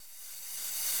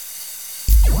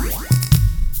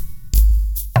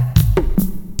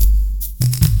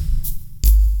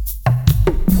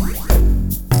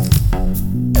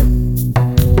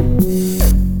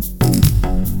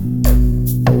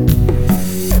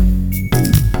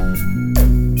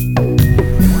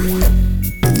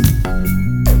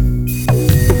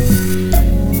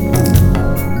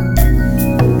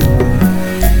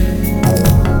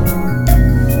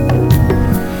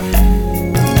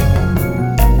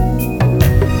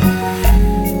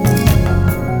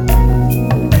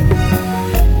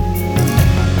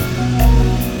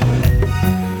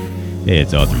Hey,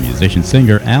 it's author, musician,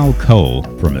 singer Al Cole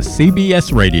from a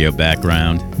CBS radio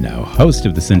background, now host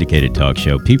of the syndicated talk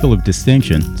show People of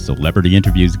Distinction, celebrity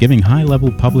interviews giving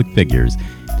high-level public figures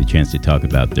the chance to talk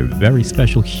about their very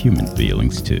special human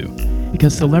feelings too.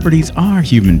 Because celebrities are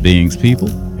human beings, people,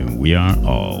 and we are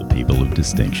all people of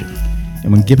distinction.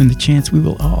 And when given the chance, we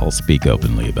will all speak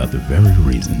openly about the very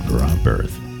reason for our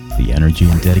birth, the energy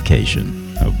and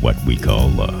dedication of what we call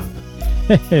love.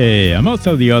 Hey, I'm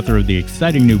also the author of the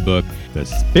exciting new book, The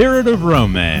Spirit of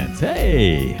Romance.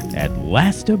 Hey, at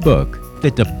last a book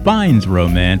that defines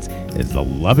romance as the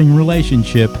loving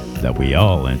relationship that we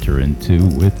all enter into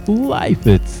with life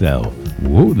itself.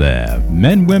 Whoa there,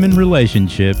 men-women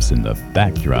relationships in the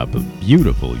backdrop of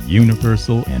beautiful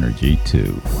universal energy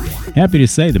too. Happy to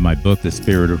say that my book, The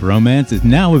Spirit of Romance, is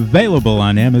now available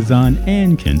on Amazon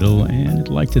and Kindle, and I'd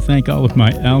like to thank all of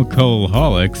my Al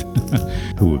Cole-holics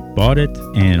who have bought it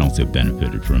and also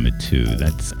benefited from it too.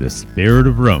 That's The Spirit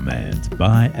of Romance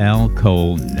by Al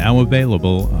Cole, now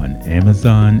available on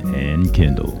Amazon and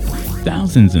Kindle.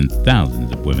 Thousands and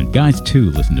thousands of women, guys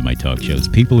too, listen to my talk shows,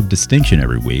 People of Distinction,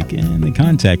 every week, and they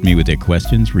contact me with their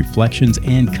questions, reflections,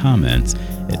 and comments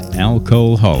at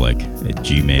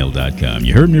alcoholic@gmail.com.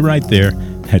 You heard me right there.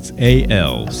 That's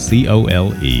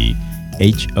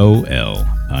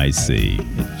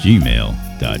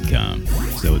ALCOLEHOLIC@gmail.com.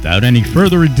 So without any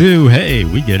further ado, hey,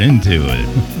 we get into it.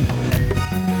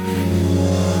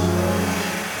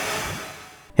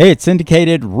 Hey, it's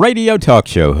syndicated radio talk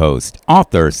show host,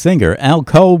 author, singer Al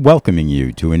Cole, welcoming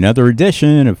you to another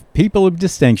edition of People of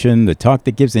Distinction, the talk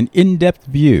that gives an in-depth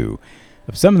view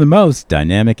of some of the most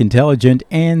dynamic, intelligent,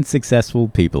 and successful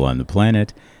people on the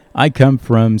planet. I come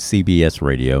from CBS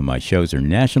Radio. My shows are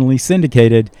nationally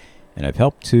syndicated, and I've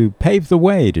helped to pave the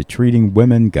way to treating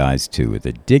women, guys too, with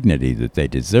the dignity that they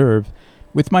deserve.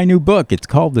 With my new book, it's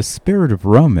called The Spirit of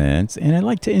Romance, and I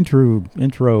like to intro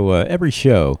every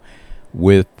show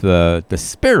with the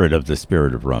spirit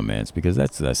of romance, because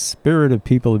that's the spirit of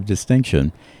People of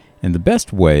Distinction. And the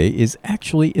best way is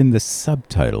actually in the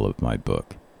subtitle of my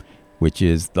book, which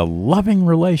is the loving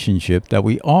relationship that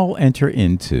we all enter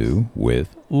into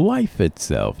with life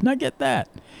itself. Now get that.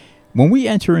 When we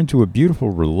enter into a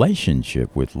beautiful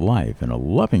relationship with life and a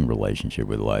loving relationship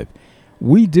with life,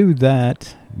 we do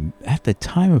that at the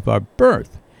time of our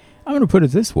birth. I'm going to put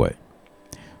it this way.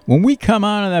 When we come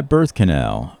out of that birth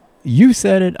canal, you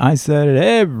said it, I said it,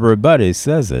 everybody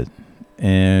says it,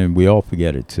 and we all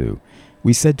forget it too.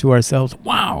 We said to ourselves,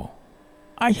 wow,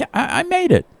 I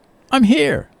made it. I'm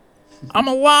here. I'm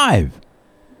alive.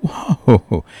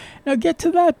 Whoa. Now get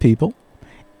to that, people.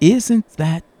 Isn't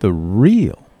that the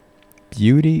real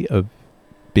beauty of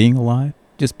being alive?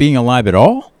 Just being alive at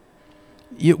all?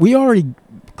 We already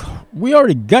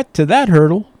got to that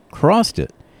hurdle, crossed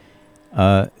it.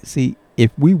 See,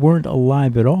 if we weren't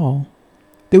alive at all,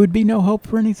 there would be no hope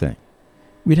for anything.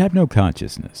 We'd have no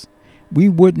consciousness. We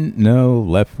wouldn't know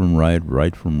left from right,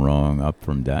 right from wrong, up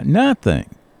from down, nothing.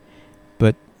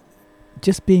 But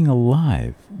just being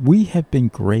alive, we have been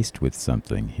graced with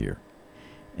something here.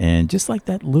 And just like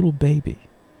that little baby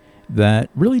that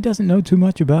really doesn't know too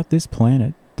much about this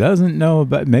planet, doesn't know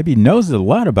about, maybe knows a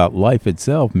lot about life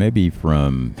itself, maybe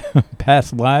from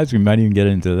past lives, we might even get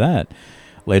into that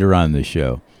later on in the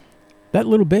show. That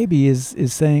little baby is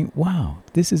saying, wow,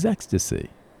 this is ecstasy.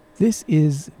 This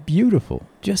is beautiful,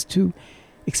 just to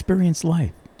experience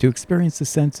life, to experience the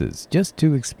senses, just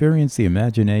to experience the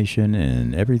imagination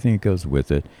and everything that goes with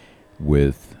it,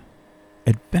 with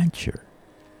adventure,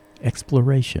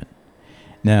 exploration.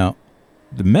 Now,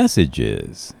 the message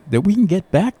is that we can get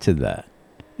back to that.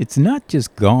 It's not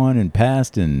just gone and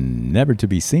past and never to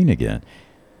be seen again.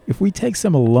 If we take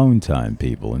some alone time,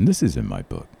 people, and this is in my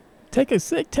book, take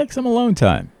some alone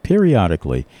time,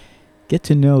 periodically. Get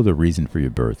to know the reason for your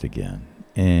birth again.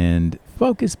 And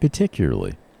focus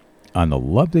particularly on the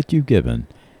love that you've given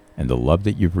and the love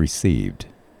that you've received.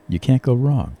 You can't go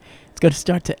wrong. It's going to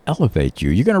start to elevate you.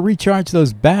 You're going to recharge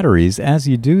those batteries. As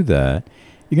you do that,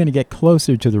 you're going to get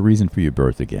closer to the reason for your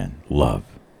birth again, love.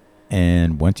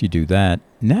 And once you do that,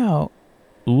 now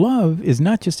love is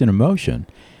not just an emotion.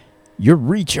 You're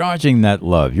recharging that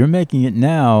love. You're making it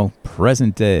now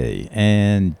present day,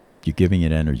 and you're giving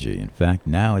it energy. In fact,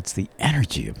 now it's the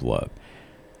energy of love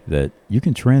that you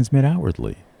can transmit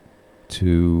outwardly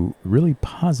to really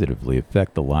positively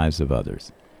affect the lives of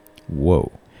others.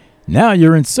 Whoa. Now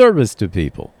you're in service to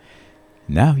people.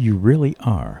 Now you really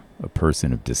are a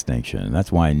person of distinction. And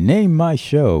that's why I named my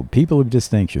show People of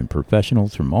Distinction,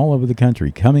 professionals from all over the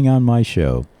country coming on my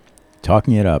show,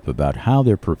 talking it up about how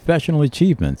their professional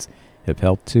achievements have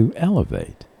helped to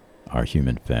elevate our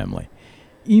human family.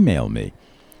 Email me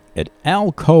at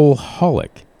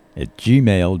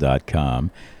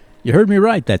alcoholic@gmail.com. You heard me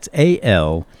right. That's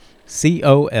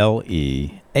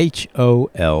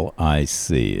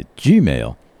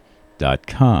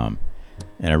ALCOLEHOLIC@gmail.com.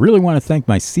 And I really want to thank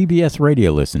my CBS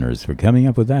radio listeners for coming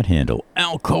up with that handle,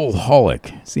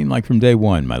 Alcoholic. Seemed like from day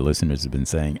one my listeners have been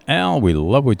saying, Al, we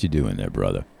love what you're doing there,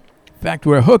 brother. In fact,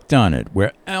 we're hooked on it.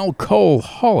 We're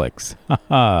alcoholics.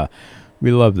 Ha.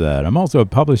 We love that. I'm also a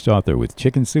published author with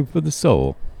Chicken Soup for the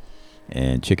Soul.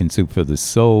 And Chicken Soup for the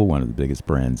Soul, one of the biggest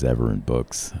brands ever in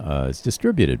books, is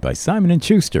distributed by Simon &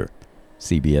 Schuster,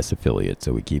 CBS affiliate,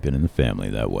 so we keep it in the family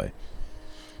that way.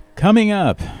 Coming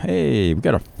up, hey, we've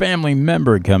got a family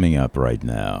member coming up right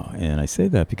now. And I say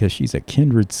that because she's a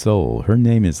kindred soul. Her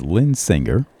name is Lynn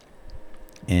Singer.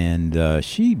 And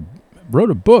she wrote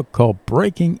a book called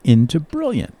Breaking into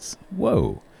Brilliance.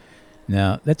 Whoa.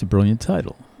 Now, that's a brilliant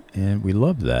title. And we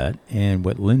love that. And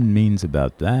what Lynn means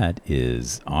about that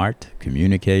is art,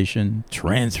 communication,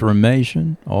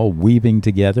 transformation, all weaving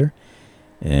together.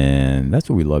 And that's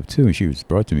what we love, too. And she was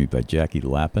brought to me by Jackie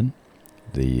Lappin,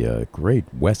 the great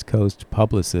West Coast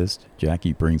publicist.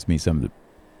 Jackie brings me some of the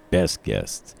best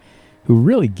guests who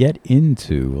really get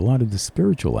into a lot of the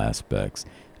spiritual aspects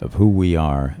of who we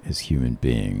are as human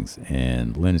beings.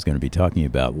 And Lynn is going to be talking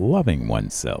about loving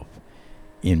oneself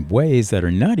in ways that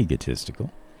are not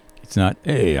egotistical. It's not,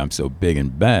 hey, I'm so big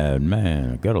and bad,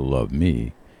 man, I got to love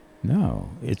me. No,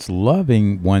 it's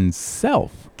loving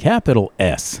oneself, capital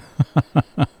S.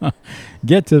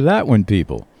 Get to that one,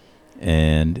 people.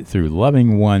 And through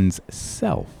loving one's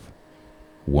self,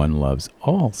 one loves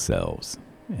all selves.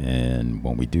 And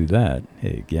when we do that,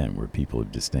 hey, again, we're people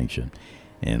of distinction.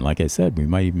 And like I said, we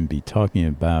might even be talking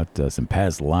about some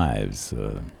past lives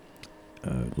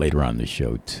later on in the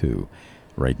show, too.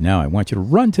 Right now, I want you to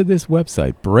run to this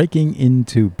website,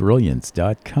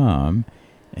 breakingintobrilliance.com,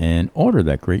 and order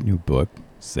that great new book,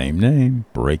 same name,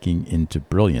 Breaking into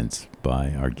Brilliance,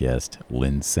 by our guest,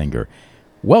 Lynn Singer.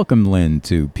 Welcome, Lynn,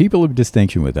 to People of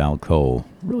Distinction with Al Cole.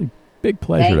 Really big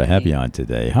pleasure to have you on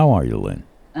today. How are you, Lynn?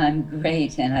 I'm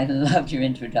great, and I loved your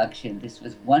introduction. This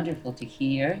was wonderful to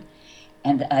hear.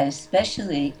 And I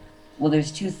especially, well,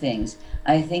 there's two things.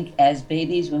 I think as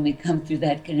babies, when we come through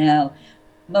that canal,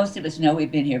 most of us know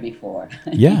we've been here before.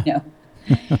 Yeah. You know?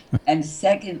 And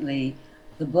secondly,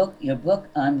 your book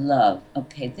on love.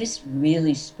 Okay, this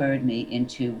really spurred me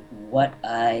into what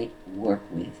I work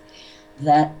with.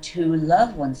 That to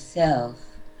love oneself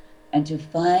and to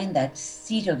find that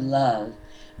seat of love,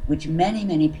 which many,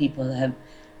 many people have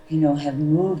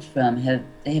moved from,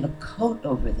 they have a coat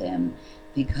over them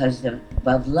because of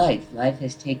life. Life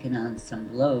has taken on some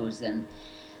blows, and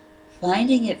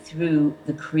finding it through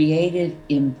the creative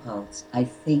impulse, I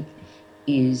think,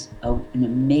 is an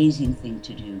amazing thing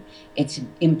to do. It's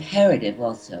imperative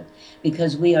also,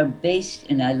 because we are based,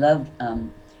 and I love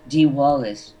Dee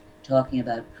Wallace talking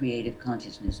about creative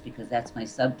consciousness, because that's my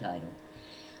subtitle.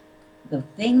 The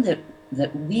thing that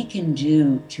we can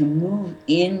do to move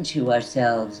into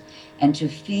ourselves and to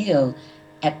feel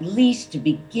at least the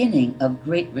beginning of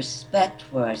great respect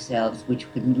for ourselves, which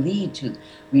can lead to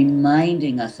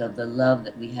reminding us of the love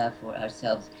that we have for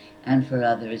ourselves and for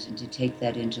others, and to take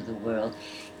that into the world,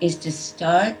 is to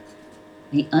start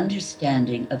the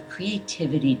understanding of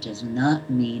creativity does not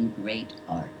mean great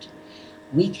art.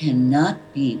 We can't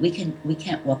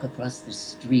walk across the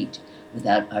street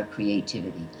without our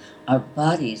creativity. Our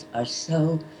bodies are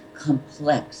so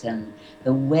complex, and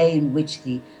the way in which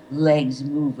the legs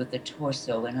move with the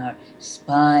torso, and our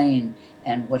spine,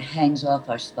 and what hangs off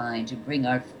our spine to bring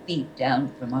our feet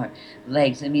down from our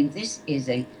legs. I mean, this is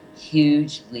a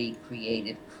hugely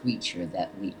creative creature that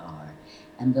we are.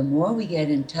 And the more we get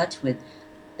in touch with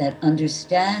that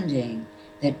understanding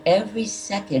that every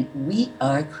second we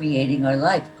are creating our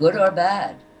life, good or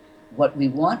bad, what we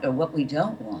want or what we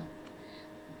don't want,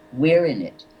 we're in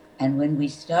it. And when we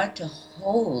start to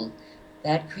hold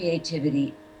that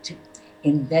creativity, to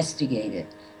investigate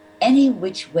it any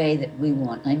which way that we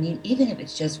want, I mean, even if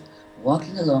it's just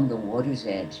walking along the water's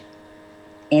edge,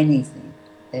 anything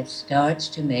that starts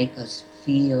to make us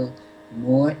feel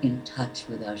more in touch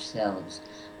with ourselves,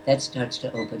 that starts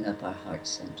to open up our heart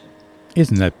center.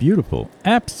 Isn't that beautiful?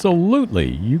 Absolutely.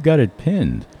 You got it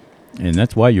pinned. And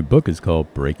that's why your book is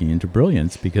called Breaking into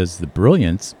Brilliance, because the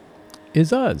brilliance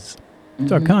is us.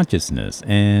 It's our consciousness.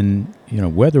 And,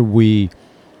 whether we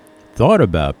thought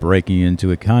about breaking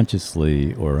into it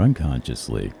consciously or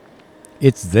unconsciously,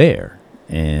 it's there.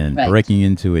 And Right. breaking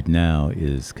into it now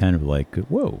is kind of like,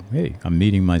 whoa, hey, I'm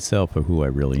meeting myself for who I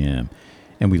really am.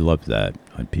 And we love that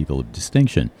on People of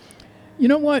Distinction. You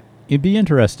know what? It'd be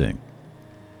interesting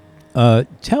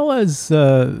Tell us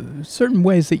certain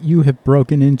ways that you have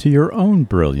broken into your own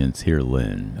brilliance here,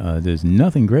 Lynn. There's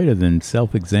nothing greater than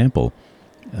self-example.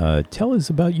 Tell us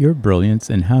about your brilliance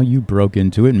and how you broke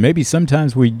into it. And maybe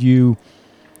sometimes you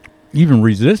even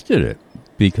resisted it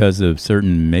because of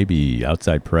certain maybe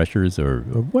outside pressures or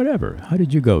whatever. How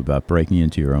did you go about breaking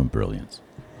into your own brilliance?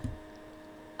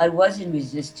 I was in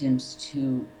resistance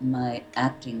to my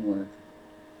acting work.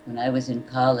 When I was in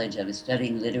college, I was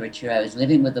studying literature. I was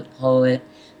living with a poet.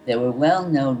 There were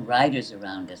well-known writers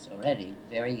around us already,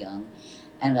 very young.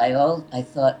 And I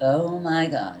thought, oh my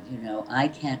God, I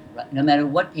can't write. No matter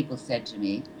what people said to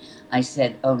me, I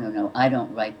said, oh, no, I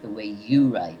don't write the way you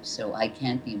write, so I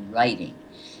can't be writing.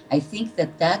 I think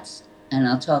and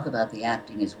I'll talk about the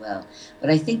acting as well, but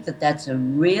I think that that's a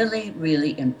really,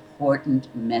 really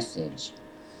important message.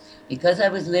 Because I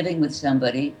was living with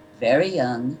somebody very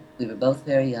young, we were both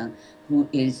very young, who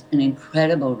is an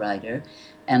incredible writer,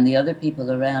 and the other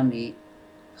people around me,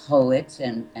 poets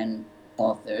and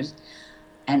authors.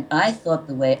 And I thought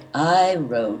the way I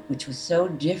wrote, which was so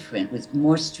different, was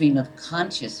more stream of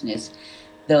consciousness,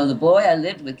 though the boy I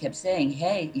lived with kept saying,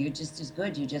 hey, you're just as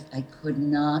good. I could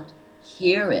not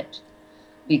hear it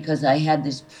because I had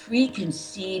this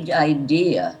preconceived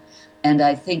idea. And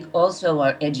I think also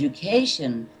our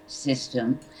education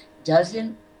system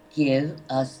doesn't give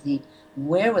us the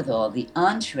wherewithal, the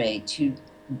entree to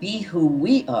be who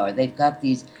we are. They've got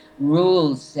these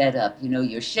rules set up,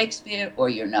 you're Shakespeare or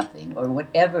you're nothing, or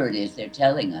whatever it is they're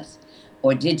telling us,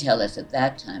 or did tell us at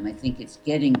that time. I think it's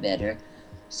getting better.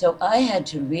 So I had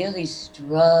to really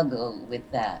struggle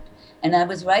with that. And I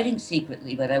was writing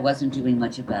secretly, but I wasn't doing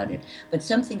much about it. But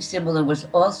something similar was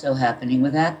also happening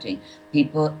with acting.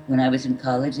 People, when I was in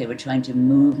college, they were trying to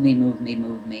move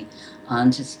me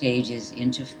onto stages,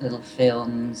 into little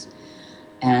films.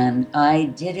 And I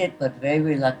did it, but very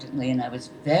reluctantly, and I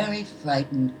was very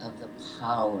frightened of the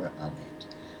power of it.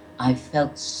 I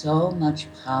felt so much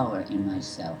power in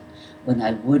myself when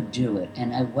I would do it,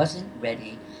 and I wasn't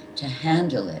ready to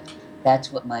handle it.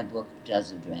 That's what my book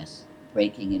does address,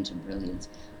 breaking into brilliance.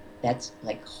 That's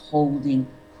like holding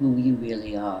who you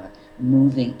really are,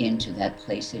 moving into that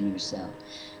place in yourself.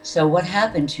 So what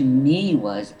happened to me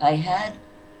was I had,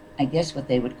 I guess what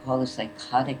they would call a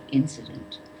psychotic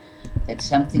incident, that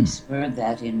something spurred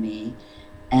that in me,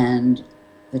 and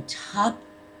the top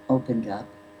opened up.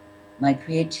 My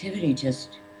creativity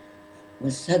just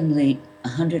was suddenly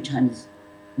 100 times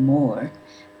more,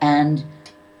 and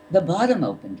the bottom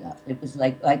opened up. It was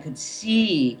like I could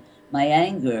see my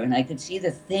anger, and I could see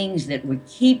the things that were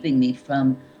keeping me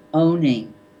from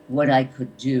owning what I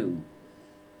could do.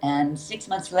 And 6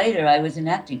 months later, I was in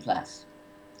acting class.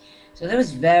 So that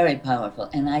was very powerful,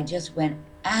 and I just went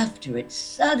after it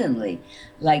suddenly,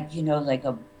 like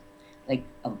a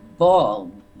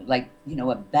ball,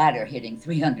 a batter hitting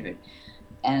 300.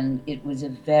 And it was a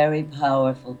very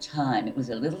powerful time. It was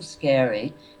a little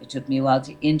scary. It took me a while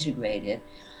to integrate it.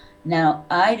 Now,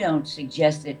 I don't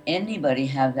suggest that anybody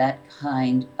have that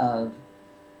kind of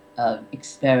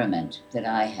experiment that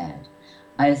I had.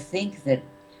 I think that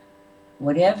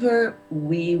whatever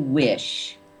we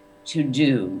wish to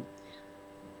do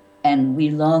and we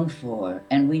long for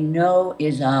and we know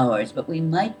is ours, but we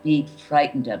might be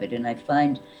frightened of it. And I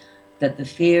find that the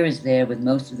fear is there with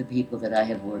most of the people that I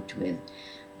have worked with,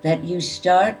 that you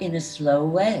start in a slow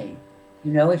way.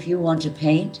 If you want to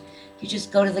paint, you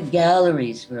just go to the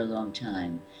galleries for a long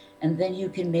time. And then you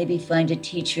can maybe find a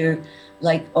teacher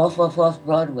like off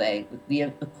Broadway, would be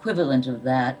an equivalent of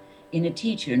that in a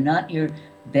teacher, not your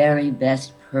very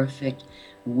best, perfect,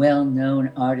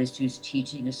 well-known artist who's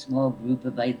teaching a small group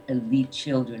of elite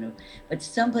children, but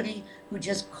somebody who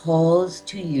just calls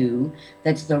to you,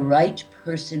 that's the right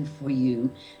person for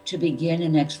you to begin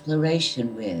an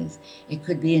exploration with. It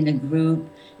could be in a group,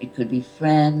 it could be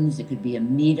friends, it could be a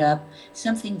meetup,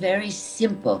 something very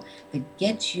simple that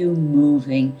gets you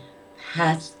moving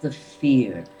past the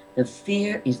fear. The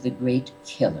fear is the great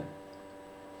killer.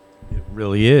 It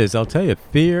really is. I'll tell you,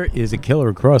 fear is a killer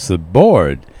across the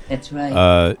board. That's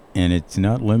right. And it's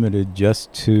not limited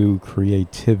just to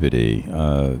creativity,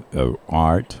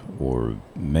 art, or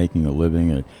making a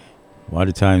living. A lot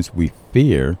of times we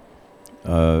fear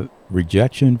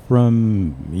rejection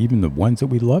from even the ones that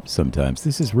we love sometimes.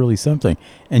 This is really something.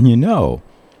 And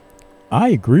I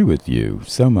agree with you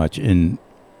so much in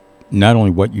not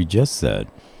only what you just said,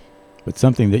 but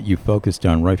something that you focused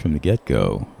on right from the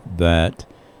get-go, that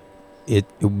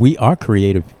we are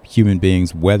creative human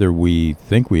beings, whether we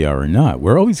think we are or not.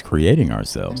 We're always creating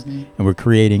ourselves, and we're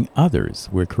creating others.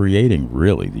 We're creating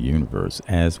really the universe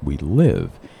as we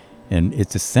live, and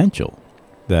it's essential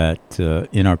that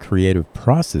in our creative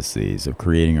processes of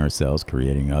creating ourselves,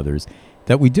 creating others,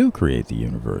 that we do create the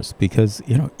universe, because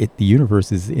the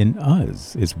universe is in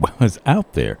us as well as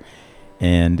out there.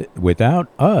 And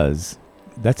without us,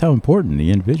 that's how important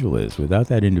the individual is. Without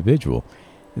that individual,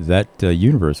 that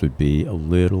universe would be a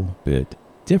little bit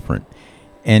different.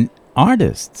 And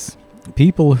artists,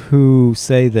 people who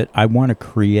say that I want to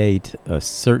create a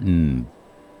certain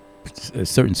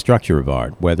structure of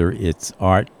art, whether it's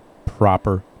art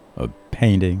proper, a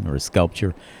painting or a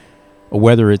sculpture, or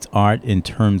whether it's art in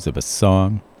terms of a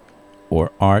song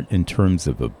or art in terms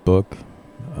of a book,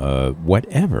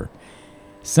 whatever.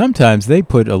 Sometimes they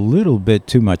put a little bit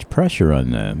too much pressure on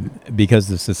them because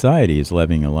the society is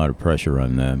levying a lot of pressure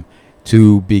on them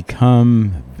to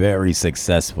become very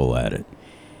successful at it.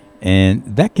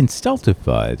 And that can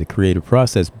stultify the creative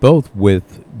process, both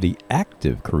with the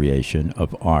active creation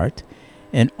of art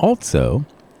and also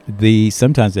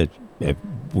sometimes if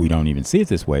we don't even see it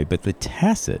this way, but the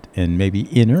tacit and maybe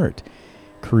inert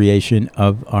creation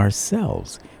of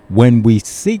ourselves. When we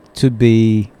seek to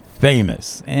be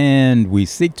famous and we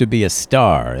seek to be a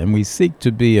star and we seek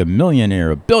to be a millionaire,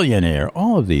 a billionaire,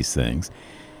 all of these things,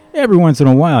 every once in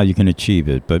a while you can achieve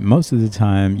it, but most of the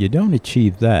time you don't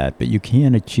achieve that, but you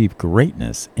can achieve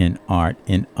greatness in art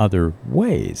in other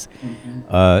ways.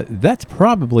 That's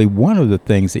probably one of the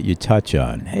things that you touch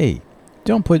on. Hey,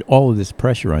 don't put all of this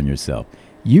pressure on yourself.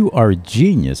 You are a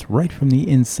genius right from the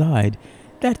inside.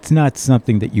 That's not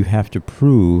something that you have to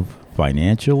prove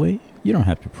financially. You don't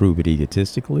have to prove it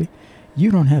egotistically.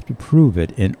 You don't have to prove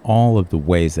it in all of the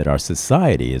ways that our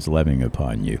society is levying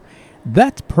upon you.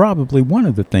 That's probably one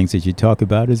of the things that you talk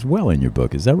about as well in your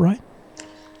book. Is that right?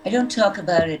 I don't talk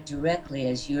about it directly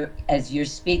as you're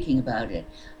speaking about it.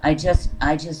 I just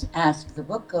ask. The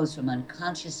book goes from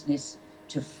unconsciousness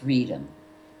to freedom.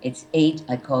 It's 8.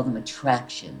 I call them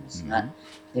attractions.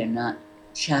 They're not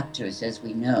chapters, as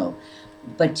we know,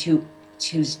 but to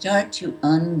start to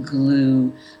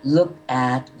unglue, look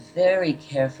at very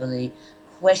carefully,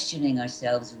 questioning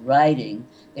ourselves, writing.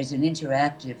 There's an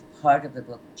interactive part of the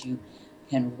book that you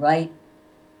can write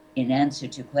in answer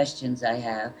to questions I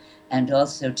have, and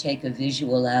also take a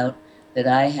visual out that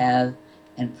I have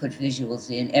and put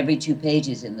visuals in every 2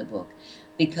 pages in the book.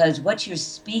 Because what you're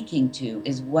speaking to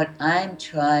is what I'm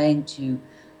trying to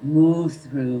move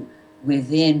through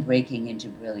within Breaking into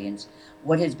Brilliance,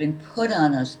 what has been put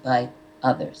on us by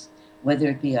others, whether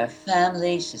it be our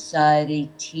family, society,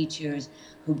 teachers,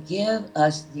 who give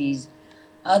us these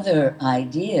other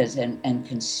ideas and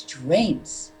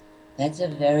constraints. That's a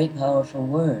very powerful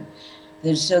word.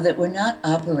 So that we're not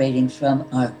operating from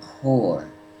our core.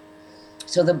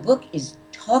 So the book is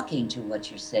talking to what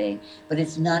you're saying, but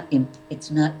it's not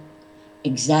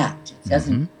exact. It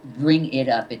doesn't bring it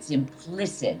up. It's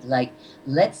implicit. Like,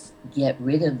 let's get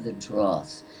rid of the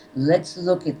dross. Let's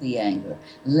look at the anger.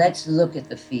 Let's look at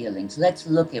the feelings. Let's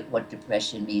look at what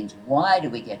depression means. Why do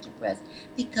we get depressed?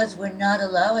 Because we're not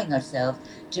allowing ourselves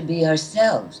to be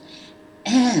ourselves.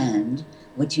 And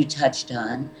what you touched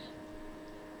on,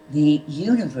 the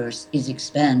universe is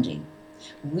expanding.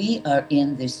 We are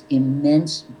in this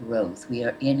immense growth. We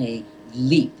are in a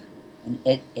leap,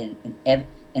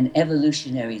 an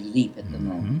evolutionary leap at the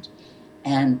moment.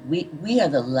 And we are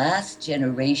the last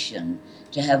generation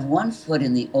to have one foot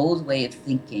in the old way of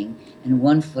thinking and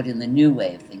one foot in the new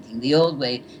way of thinking. The old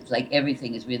way, it's like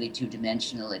everything is really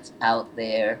two-dimensional. It's out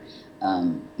there.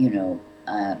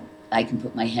 I can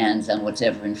put my hands on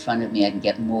whatever in front of me. I can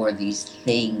get more of these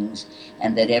things,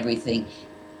 and that everything,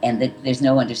 and that there's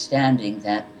no understanding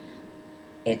that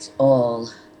it's all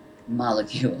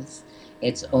molecules.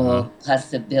 It's all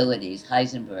possibilities.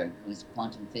 Heisenberg, who's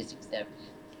quantum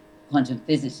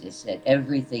physicist, said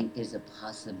everything is a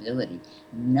possibility.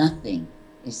 Nothing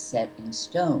is set in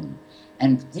stone.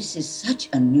 And this is such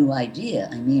a new idea.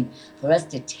 I mean, for us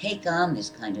to take on this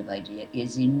kind of idea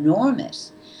is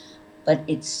enormous. But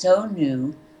it's so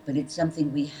new, but it's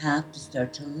something we have to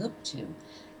start to look to.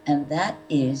 And that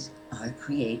is our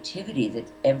creativity,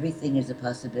 that everything is a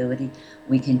possibility.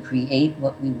 We can create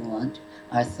what we want.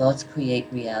 Our thoughts create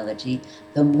reality.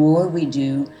 The more we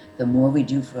do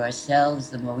for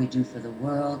ourselves, the more we do for the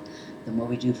world, the more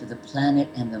we do for the planet,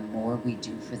 and the more we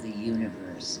do for the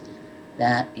universe.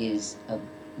 That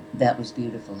was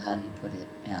beautiful how you put it,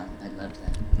 Al. I love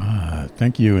that.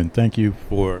 Thank you, and thank you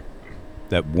for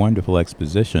that wonderful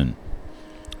exposition.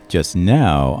 Just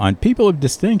now, on People of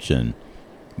Distinction,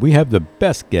 we have the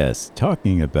best guests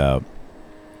talking about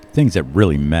things that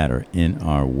really matter in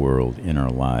our world, in our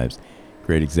lives.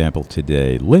 Great example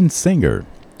today, Lynn Singer,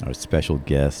 our special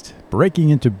guest, Breaking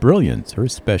into Brilliance, her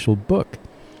special book.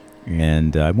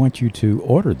 And I want you to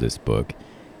order this book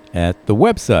at the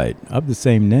website of the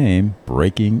same name,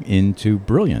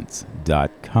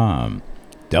 breakingintobrilliance.com.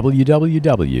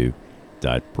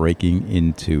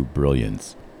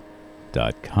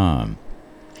 www.breakingintobrilliance.com.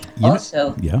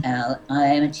 Also, Yeah. Al, I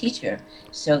am a teacher,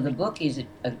 so the book is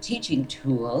a teaching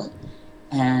tool,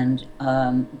 and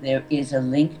there is a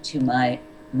link to my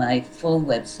full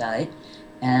website,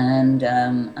 and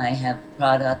I have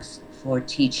products for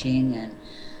teaching and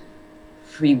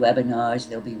free webinars.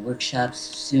 There'll be workshops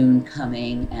soon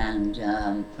coming and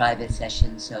private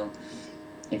sessions. So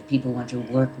if people want to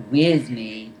work with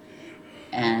me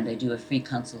and I do a free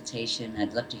consultation,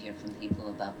 I'd love to hear from people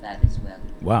about that as well.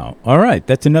 Wow. All right.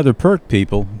 That's another perk,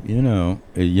 people. You're not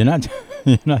you're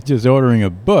not just ordering a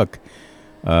book.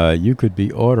 You could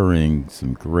be ordering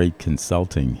some great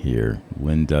consulting here.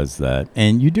 Lynn does that.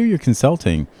 And you do your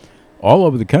consulting all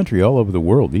over the country, all over the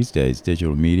world these days,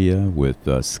 digital media with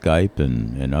Skype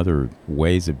and other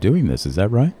ways of doing this. Is that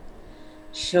right?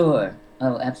 Sure.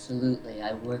 Oh, absolutely.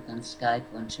 I work on Skype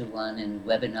one-to-one and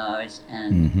webinars,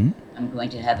 and Mm-hmm. I'm going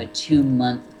to have a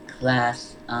 2-month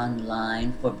class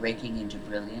online for Breaking into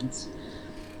Brilliance.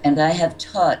 And I have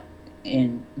taught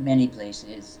in many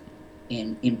places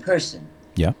in person.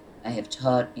 Yeah. I have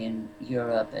taught in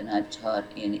Europe, and I've taught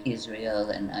in Israel,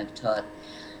 and I've taught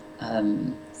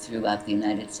throughout the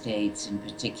United States, and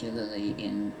particularly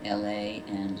in LA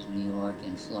and New York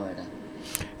and Florida.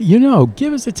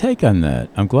 Give us a take on that.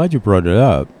 I'm glad you brought it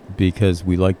up because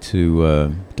we like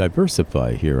to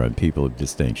diversify here on People of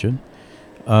Distinction.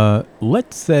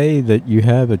 Let's say that you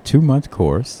have a 2-month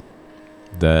course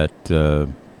that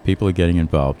people are getting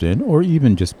involved in, or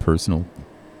even just personal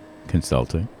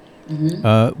consulting.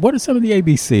 What are some of the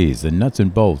ABCs, the nuts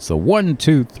and bolts, the 1,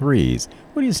 2, 3s?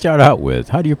 What do you start out with?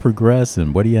 How do you progress,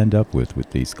 and what do you end up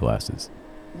with these classes?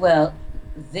 Well,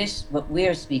 what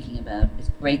we're speaking about is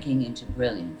breaking into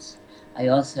brilliance. I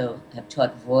also have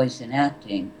taught voice and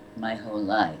acting my whole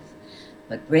life.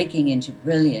 But breaking into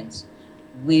brilliance,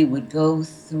 we would go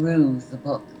through the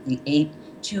book.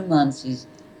 2 months is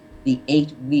the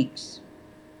 8 weeks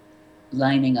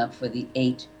lining up for the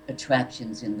 8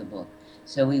 attractions in the book.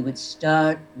 So we would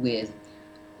start with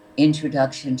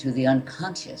Introduction to the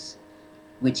Unconscious,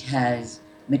 which has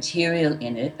material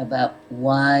in it about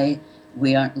why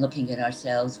we aren't looking at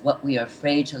ourselves, what we are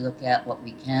afraid to look at, what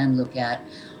we can look at,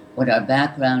 what our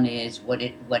background is, what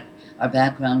our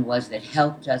background was that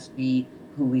helped us be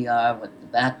who we are, what the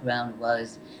background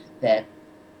was that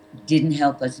didn't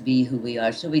help us be who we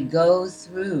are. So we go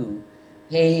through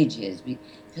pages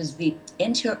because the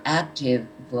interactive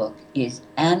book is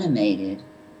animated,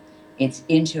 it's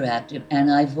interactive,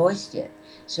 and I voiced it.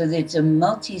 So that it's a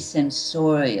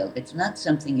multisensorial. It's not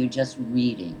something you're just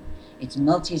reading. It's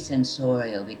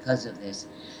multisensorial because of this.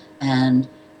 And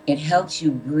it helps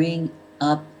you bring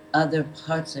up other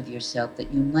parts of yourself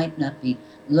that you might not be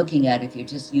looking at if you're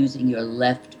just using your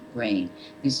left brain.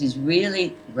 This is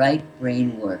really right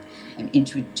brain work. I'm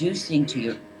introducing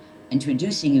you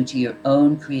to your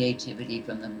own creativity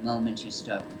from the moment you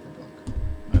start with the book.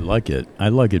 I like it. I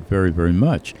like it very, very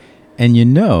much. And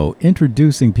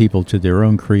introducing people to their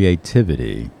own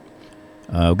creativity.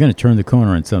 We're going to turn the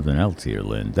corner on something else here,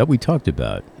 Lynn, that we talked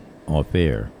about off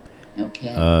air.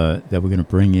 Okay. That we're going to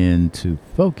bring into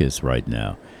focus right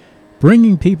now.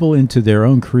 Bringing people into their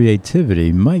own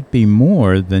creativity might be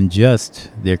more than just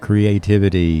their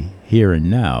creativity here and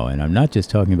now. And I'm not just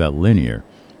talking about linear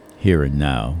here and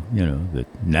now, that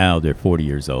now they're 40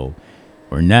 years old,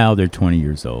 or now they're 20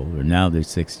 years old, or now they're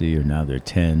 60, or now they're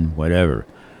 10, whatever.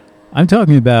 I'm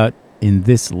talking about in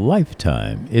this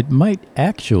lifetime. It might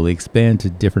actually expand to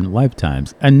different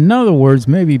lifetimes. In other words,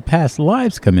 maybe past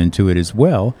lives come into it as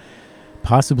well.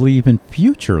 Possibly even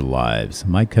future lives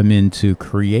might come into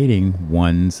creating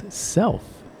one's self.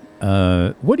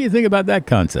 What do you think about that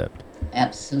concept?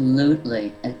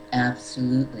 Absolutely.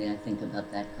 Absolutely, I think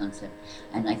about that concept.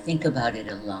 And I think about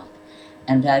it a lot.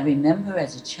 And I remember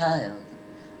as a child,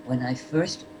 when I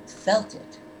first felt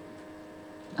it,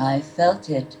 I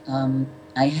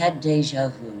had deja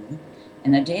vu.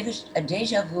 And a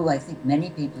deja vu, I think many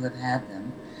people have had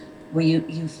them, where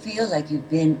you feel like you've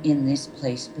been in this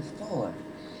place before.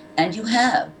 And you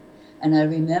have. And I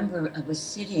remember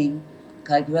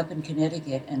I grew up in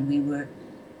Connecticut, and we were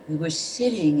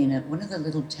sitting in one of the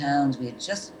little towns. We had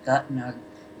just gotten our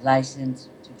license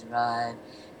to drive,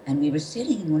 and we were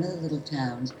sitting in one of the little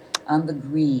towns on the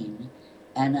green,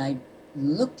 and I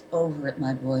looked over at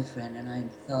my boyfriend, and I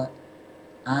thought,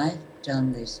 I've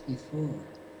done this before.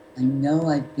 I know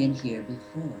I've been here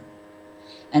before.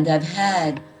 And I've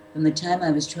had, from the time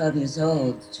I was 12 years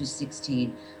old to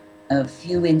 16, a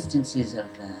few instances of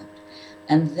that.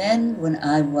 And then when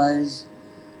I was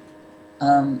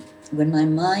when my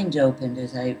mind opened,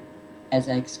 as I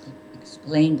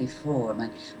explained before,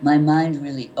 my mind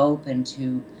really opened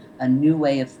to a new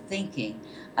way of thinking.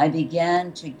 I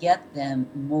began to get them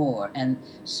more, and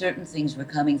certain things were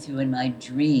coming through in my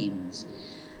dreams.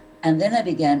 And then I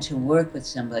began to work with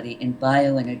somebody in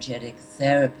bioenergetic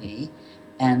therapy,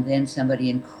 and then somebody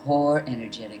in core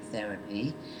energetic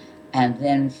therapy, and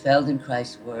then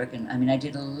Feldenkrais work. And I mean, I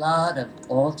did a lot of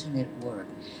alternate work,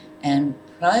 and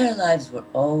prior lives were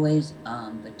always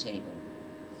on the table.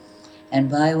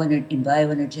 And in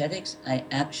bioenergetics, I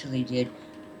actually did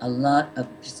a lot of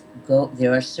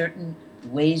there are certain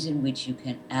ways in which you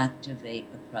can activate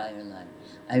a prior life.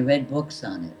 I read books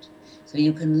on it. So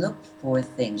you can look for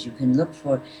things. You can look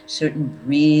for certain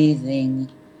breathing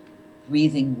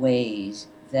ways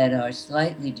that are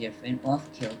slightly different, off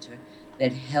kilter,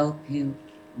 that help you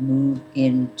move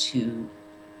into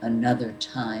another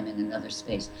time and another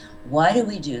space. Why do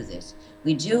we do this?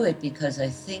 We do it because I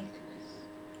think,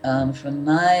 from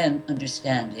my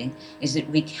understanding, is that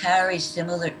we carry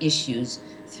similar issues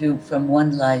through from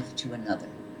one life to another.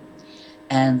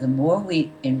 And the more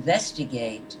we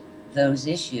investigate those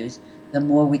issues, the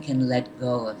more we can let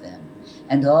go of them.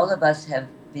 And all of us have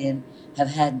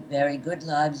had very good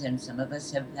lives, and some of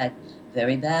us have had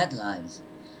very bad lives.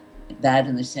 Bad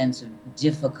in the sense of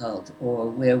difficult, or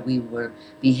where we were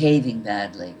behaving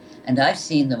badly. And I've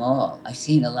seen them all. I've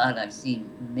seen a lot. I've seen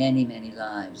many, many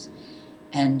lives.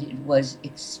 And it was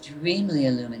extremely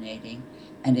illuminating,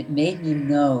 and it made me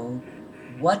know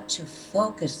what to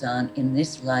focus on in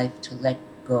this life to let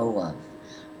go of.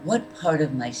 What part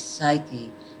of my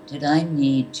psyche did I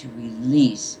need to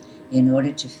release in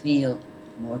order to feel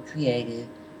more creative,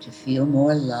 to feel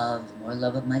more love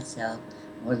of myself,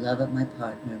 more love of my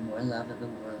partner, more love of the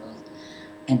world.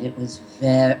 And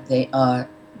they are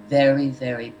very,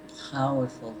 very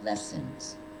powerful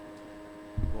lessons.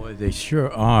 Boy, they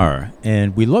sure are.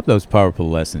 And we love those powerful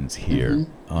lessons here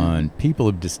on People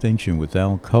of Distinction with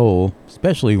Al Cole,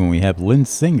 especially when we have Lynn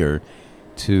Singer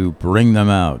to bring them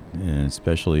out, and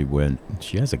especially when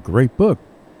she has a great book,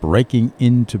 Breaking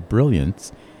into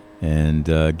Brilliance. And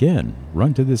again,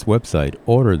 run to this website,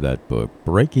 order that book,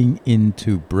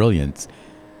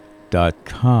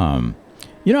 breakingintobrilliance.com.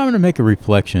 You know, I'm going to make a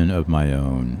reflection of my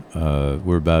own.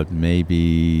 We're about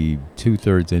maybe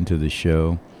 2/3 into the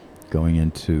show, going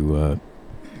into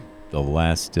the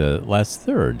last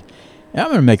third. And I'm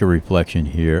going to make a reflection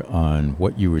here on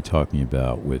what you were talking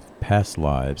about with past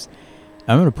lives.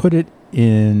 I'm going to put it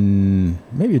in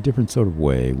maybe a different sort of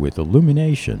way with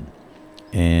illumination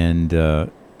and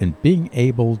being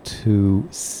able to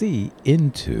see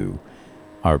into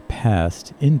our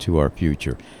past, into our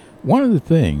future. One of the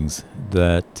things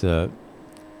that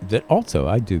also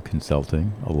I do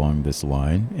consulting along this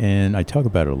line, and I talk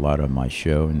about it a lot on my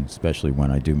show, and especially when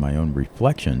I do my own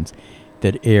reflections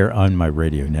that air on my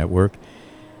radio network.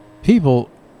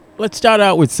 People, let's start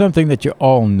out with something that you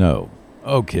all know.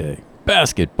 Okay,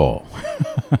 basketball.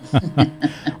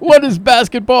 What does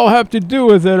basketball have to do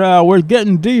with it? We're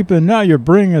getting deep, and now you're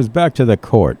bringing us back to the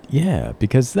court. Yeah,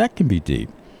 because that can be deep.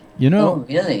 You know? Oh,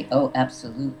 really? Oh,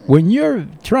 absolutely. When you're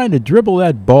trying to dribble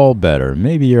that ball better,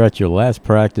 maybe you're at your last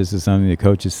practice or something, the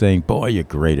coach is saying, boy, you're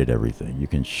great at everything. You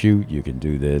can shoot, you can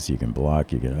do this, you can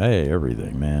block,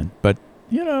 everything, man. But,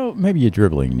 you know, maybe your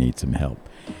dribbling needs some help.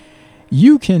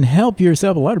 You can help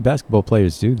yourself. A lot of basketball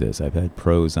players do this. I've had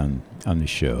pros on the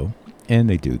show, and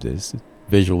they do this.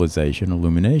 Visualization,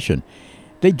 illumination.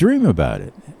 They dream about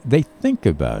it. They think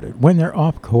about it. When they're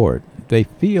off court, they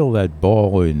feel that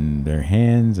ball in their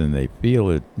hands, and they feel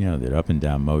it, you know, that up and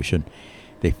down motion.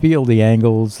 They feel the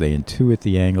angles. They intuit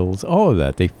the angles, all of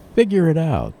that. They figure it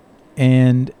out.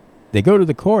 And they go to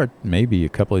the court maybe a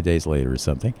couple of days later or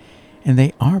something, and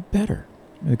they are better.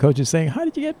 And the coach is saying, how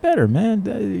did you get better, man?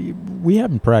 We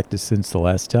haven't practiced since the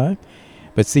last time.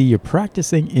 But see, you're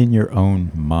practicing in your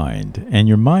own mind, and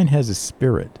your mind has a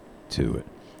spirit to it,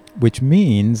 which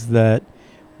means that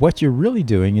what you're really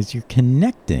doing is you're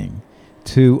connecting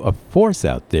to a force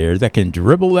out there that can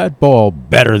dribble that ball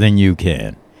better than you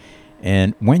can.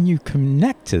 And when you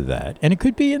connect to that, and it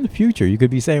could be in the future, you could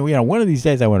be saying, well, you know, one of these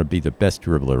days I want to be the best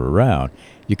dribbler around.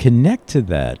 You connect to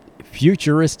that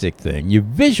futuristic thing. You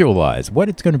visualize what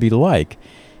it's going to be like.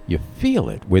 You feel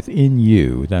it within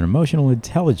you. That emotional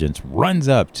intelligence runs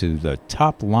up to the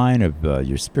top line of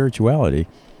your spirituality,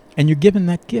 and you're given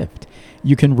that gift.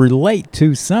 You can relate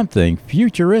to something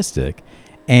futuristic,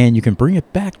 and you can bring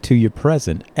it back to your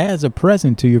present as a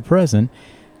present to your present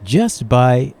just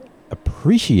by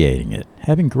appreciating it,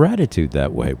 having gratitude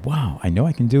that way. Wow, I know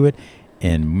I can do it.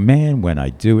 And man, when I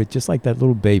do it, just like that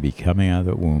little baby coming out of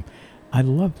the womb, I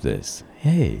love this.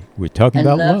 Hey, we're talking I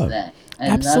about love love. that. I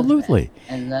love that. Absolutely.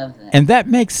 I love that. And that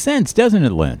makes sense, doesn't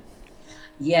it, Lynn?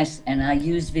 Yes, and I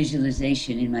use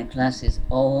visualization in my classes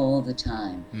all the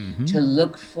time Mm-hmm. to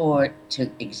look for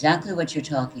to exactly what you're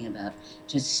talking about,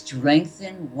 to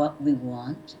strengthen what we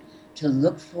want, to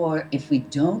look for if we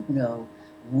don't know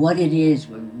what it is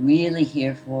we're really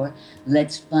here for,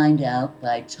 let's find out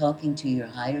by talking to your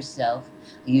higher self.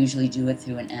 I usually do it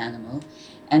through an animal,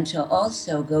 and to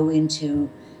also go into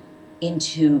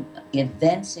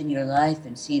events in your life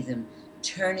and see them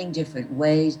turning different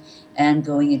ways and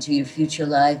going into your future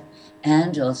life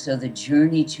and also the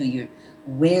journey to your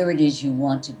where it is you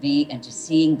want to be and to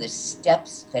seeing the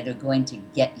steps that are going to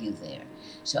get you there.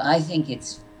 So I think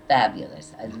it's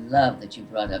fabulous. I love that you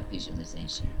brought up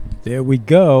visualization. There we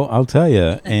go. I'll tell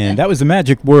you. And that was the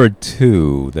magic word,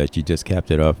 too, that you just capped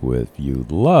it off with. You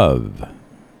love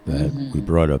that we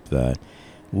brought up that.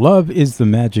 Love is the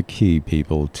magic key,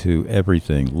 people, to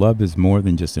everything. Love is more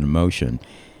than just an emotion.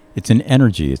 It's an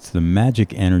energy. It's the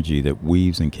magic energy that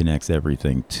weaves and connects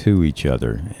everything to each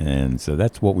other. And so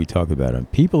that's what we talk about on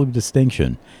People of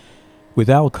Distinction. With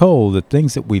Al Cole, the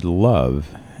things that we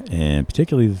love, and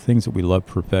particularly the things that we love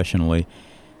professionally,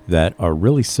 that are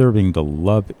really serving the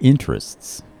love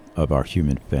interests of our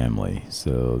human family.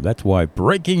 So that's why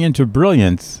breaking into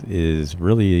brilliance is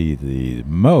really the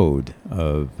mode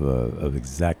of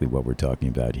exactly what we're talking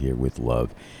about here with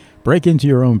love. Break into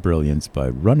your own brilliance by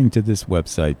running to this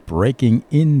website,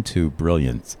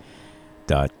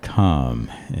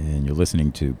 breakingintobrilliance.com. And you're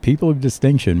listening to People of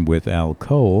Distinction with Al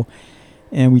Cole.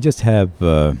 And we just have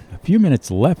a few minutes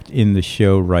left in the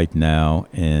show right now.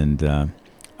 And I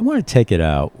want to take it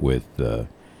out with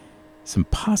some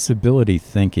possibility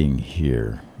thinking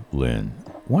here, Lynn.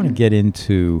 I want to get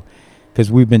into,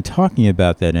 because we've been talking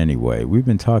about that anyway. We've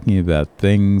been talking about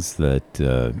things that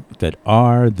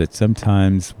that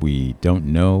sometimes we don't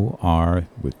know are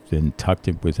tucked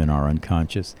within our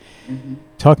unconscious.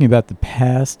 Talking about the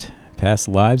past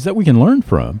lives that we can learn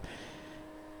from.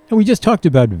 And we just talked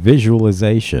about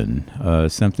visualization,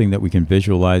 something that we can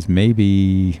visualize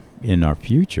maybe in our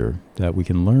future that we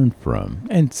can learn from.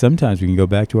 And sometimes we can go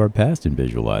back to our past and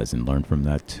visualize and learn from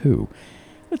that too.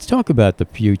 Let's talk about the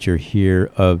future here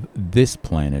of this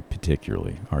planet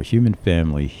particularly, our human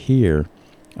family here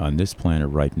on this planet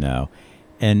right now,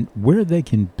 and where they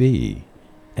can be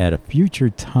at a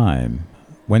future time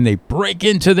when they break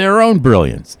into their own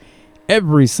brilliance.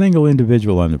 Every single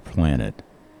individual on the planet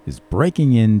is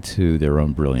breaking into their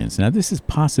own brilliance. Now, this is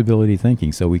possibility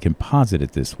thinking, so we can posit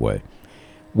it this way.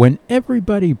 When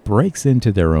everybody breaks into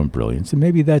their own brilliance, and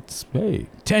maybe that's,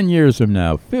 10 years from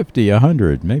now, 50,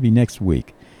 100, maybe next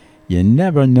week, you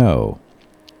never know.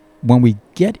 When we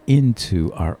get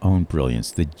into our own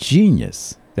brilliance, the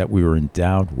genius that we were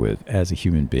endowed with as a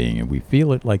human being, and we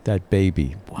feel it like that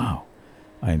baby, wow,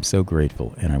 I am so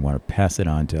grateful, and I want to pass it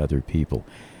on to other people.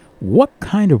 What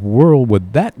kind of world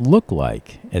would that look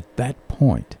like at that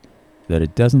point that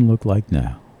it doesn't look like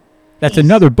now? That's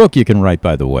another book you can write,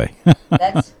 by the way.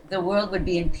 The world would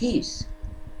be in peace.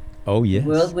 Oh, yes. The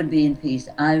world would be in peace.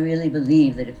 I really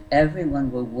believe that if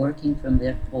everyone were working from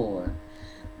their core,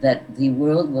 that the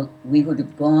world we would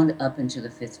have gone up into the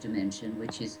fifth dimension,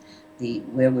 which is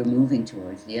where we're moving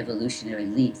towards, the evolutionary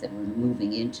leap that we're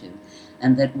moving into,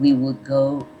 and that we would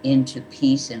go into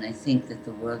peace, and I think that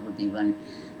the world would be run.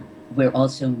 We're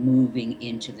also moving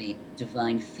into the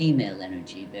divine female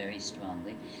energy very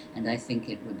strongly, and I think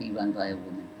it would be run by a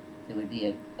woman. There would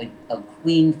be a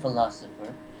queen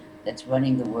philosopher that's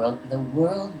running the world. The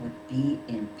world would be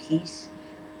in peace.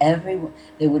 There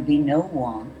would be no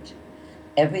want.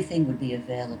 Everything would be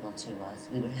available to us.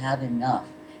 We would have enough,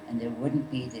 and there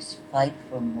wouldn't be this fight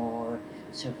for more,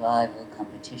 survival,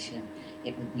 competition.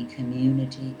 It would be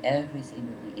community. Everything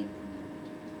would be in community.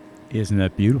 Isn't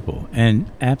that beautiful? And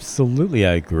absolutely,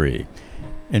 I agree.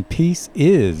 And peace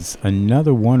is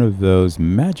another one of those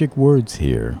magic words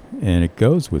here. And it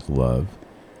goes with love.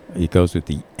 It goes with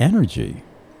the energy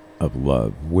of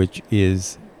love, which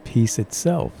is peace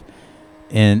itself.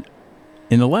 And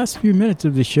in the last few minutes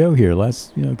of the show here,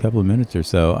 last couple of minutes or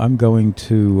so, I'm going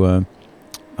to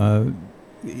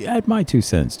add my 2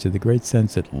 cents to the great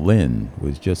sense that Lynn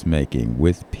was just making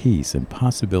with peace and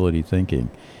possibility thinking.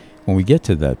 When we get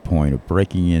to that point of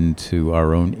breaking into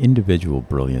our own individual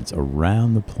brilliance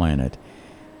around the planet,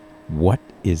 what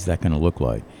is that going to look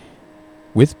like?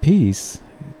 With peace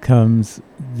comes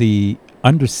the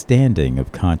understanding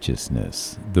of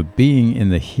consciousness, the being in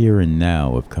the here and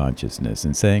now of consciousness,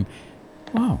 and saying,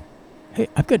 wow, hey,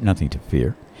 I've got nothing to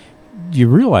fear. You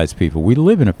realize, people, we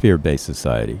live in a fear-based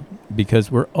society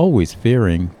because we're always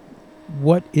fearing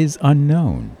what is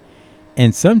unknown.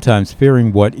 and sometimes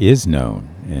fearing what is known.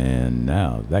 And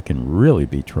now that can really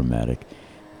be traumatic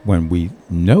when we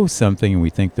know something and we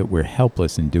think that we're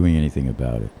helpless in doing anything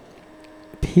about it.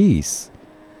 Peace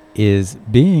is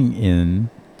being in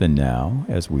the now,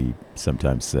 as we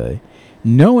sometimes say,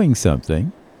 knowing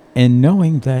something and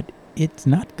knowing that it's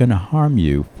not going to harm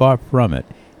you. Far from it.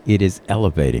 It is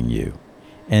elevating you.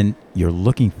 And you're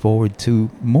looking forward to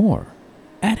more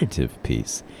additive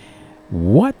peace.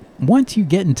 Once you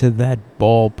get into that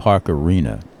ballpark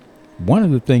arena, one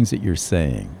of the things that you're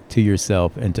saying to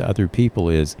yourself and to other people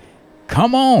is,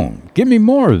 come on, give me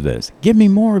more of this. Give me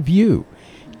more of you.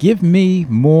 Give me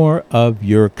more of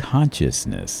your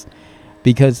consciousness.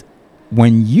 Because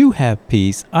when you have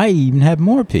peace, I even have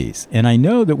more peace. And I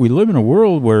know that we live in a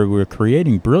world where we're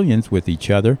creating brilliance with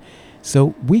each other,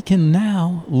 so we can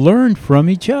now learn from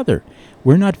each other.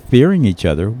 We're not fearing each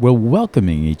other. We're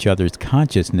welcoming each other's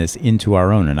consciousness into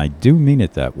our own. And I do mean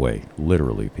it that way,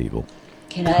 literally, people.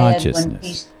 Can I add one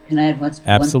piece? Can I add one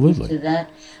Absolutely. piece to that?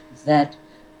 That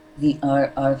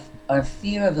our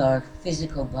fear of our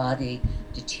physical body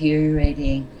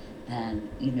deteriorating and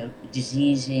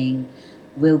diseasing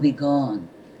will be gone.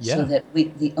 Yeah. So that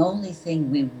the only thing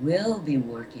we will be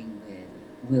working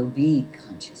with will be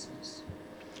consciousness.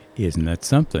 Isn't that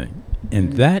something?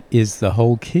 And that is the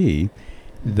whole key,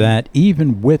 that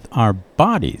even with our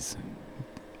bodies,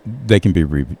 they can be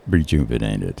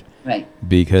rejuvenated. Right.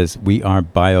 Because we are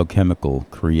biochemical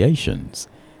creations.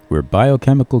 We're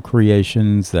biochemical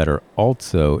creations that are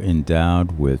also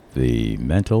endowed with the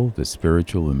mental, the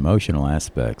spiritual, emotional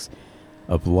aspects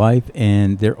of life,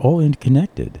 and they're all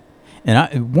interconnected.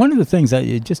 And one of the things,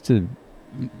 just to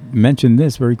mention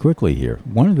this very quickly here,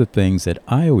 one of the things that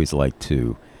I always like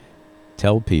to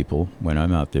tell people when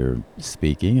I'm out there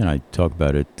speaking, and I talk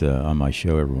about it on my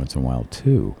show every once in a while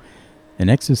too, an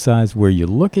exercise where you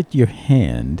look at your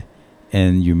hand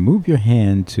and you move your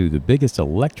hand to the biggest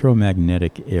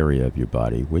electromagnetic area of your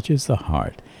body, which is the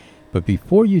heart. But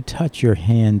before you touch your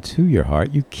hand to your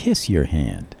heart, you kiss your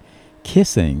hand,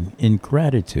 kissing in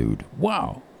gratitude.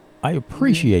 Wow, I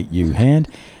appreciate you, hand.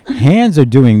 Hands are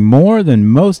doing more than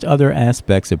most other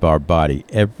aspects of our body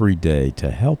every day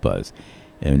to help us.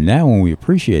 And now when we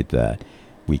appreciate that,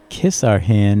 we kiss our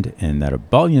hand, and that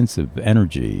ebullience of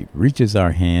energy reaches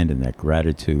our hand, and that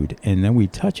gratitude, and then we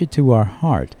touch it to our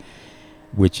heart,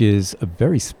 which is a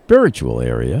very spiritual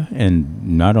area,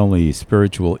 and not only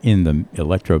spiritual in the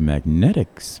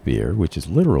electromagnetic sphere, which is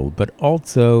literal, but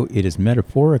also it is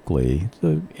metaphorically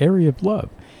the area of love.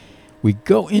 We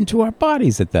go into our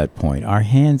bodies at that point. Our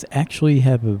hands actually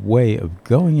have a way of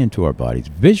going into our bodies,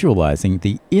 visualizing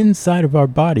the inside of our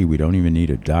body. We don't even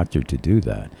need a doctor to do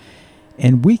that.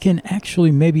 And we can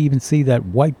actually maybe even see that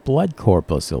white blood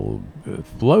corpuscle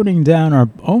floating down our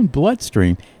own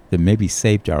bloodstream that maybe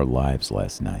saved our lives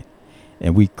last night.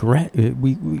 And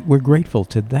we're grateful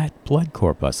to that blood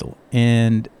corpuscle.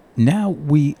 And now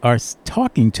we are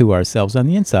talking to ourselves on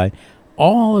the inside,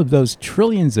 all of those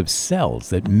trillions of cells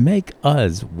that make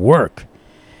us work.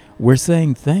 We're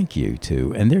saying thank you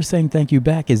to, and they're saying thank you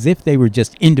back as if they were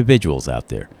just individuals out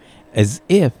there, as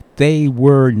if they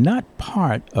were not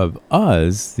part of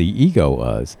us, the ego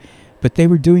us, but they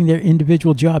were doing their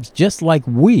individual jobs just like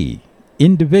we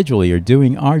individually are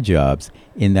doing our jobs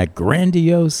in that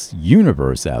grandiose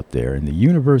universe out there. And the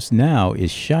universe now is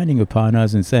shining upon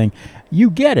us and saying, you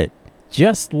get it,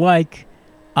 just like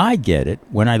I get it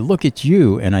when I look at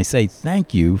you and I say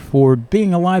thank you for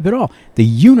being alive at all. The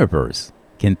universe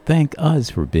can thank us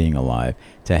for being alive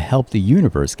to help the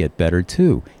universe get better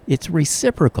too. It's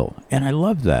reciprocal, and I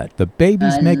love that. The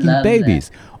baby's making babies.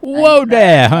 Whoa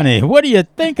there, honey. What do you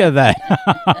think of that?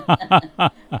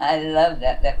 I love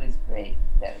that. That was great.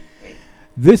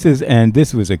 This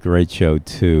was a great show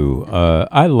too.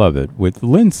 I love it. With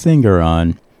Lynn Singer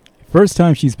on. First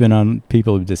time she's been on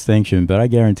People of Distinction, but I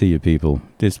guarantee you, people,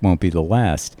 this won't be the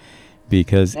last,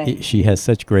 because she has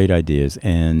such great ideas,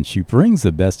 and she brings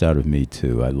the best out of me,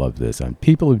 too. I love this. On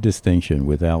People of Distinction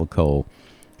with Al Cole.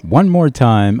 One more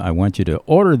time, I want you to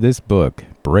order this book,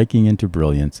 Breaking Into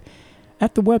Brilliance,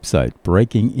 at the website,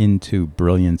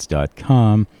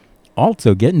 breakingintobrilliance.com.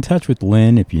 Also, get in touch with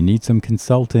Lynn if you need some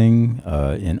consulting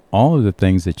in all of the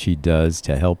things that she does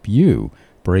to help you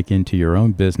break into your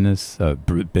own business,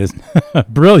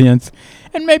 brilliance,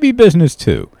 and maybe business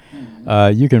too.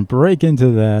 You can break into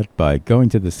that by going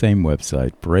to the same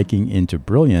website,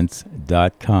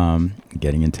 breakingintobrilliance.com,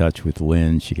 getting in touch with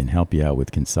Lynn. She can help you out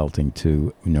with consulting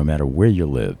too, no matter where you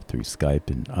live, through Skype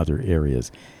and other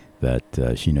areas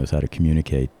that she knows how to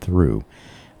communicate through.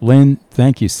 Lynn,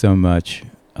 thank you so much.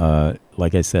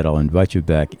 Like I said, I'll invite you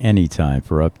back anytime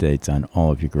for updates on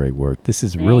all of your great work. This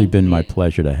has really been my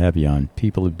pleasure to have you on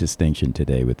People of Distinction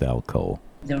today with Al Cole.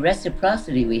 The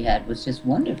reciprocity we had was just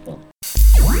wonderful.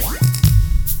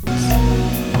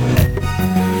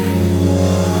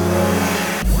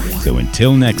 So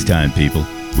until next time, people,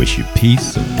 wish you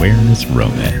peace, awareness,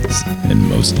 romance, and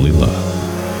mostly love.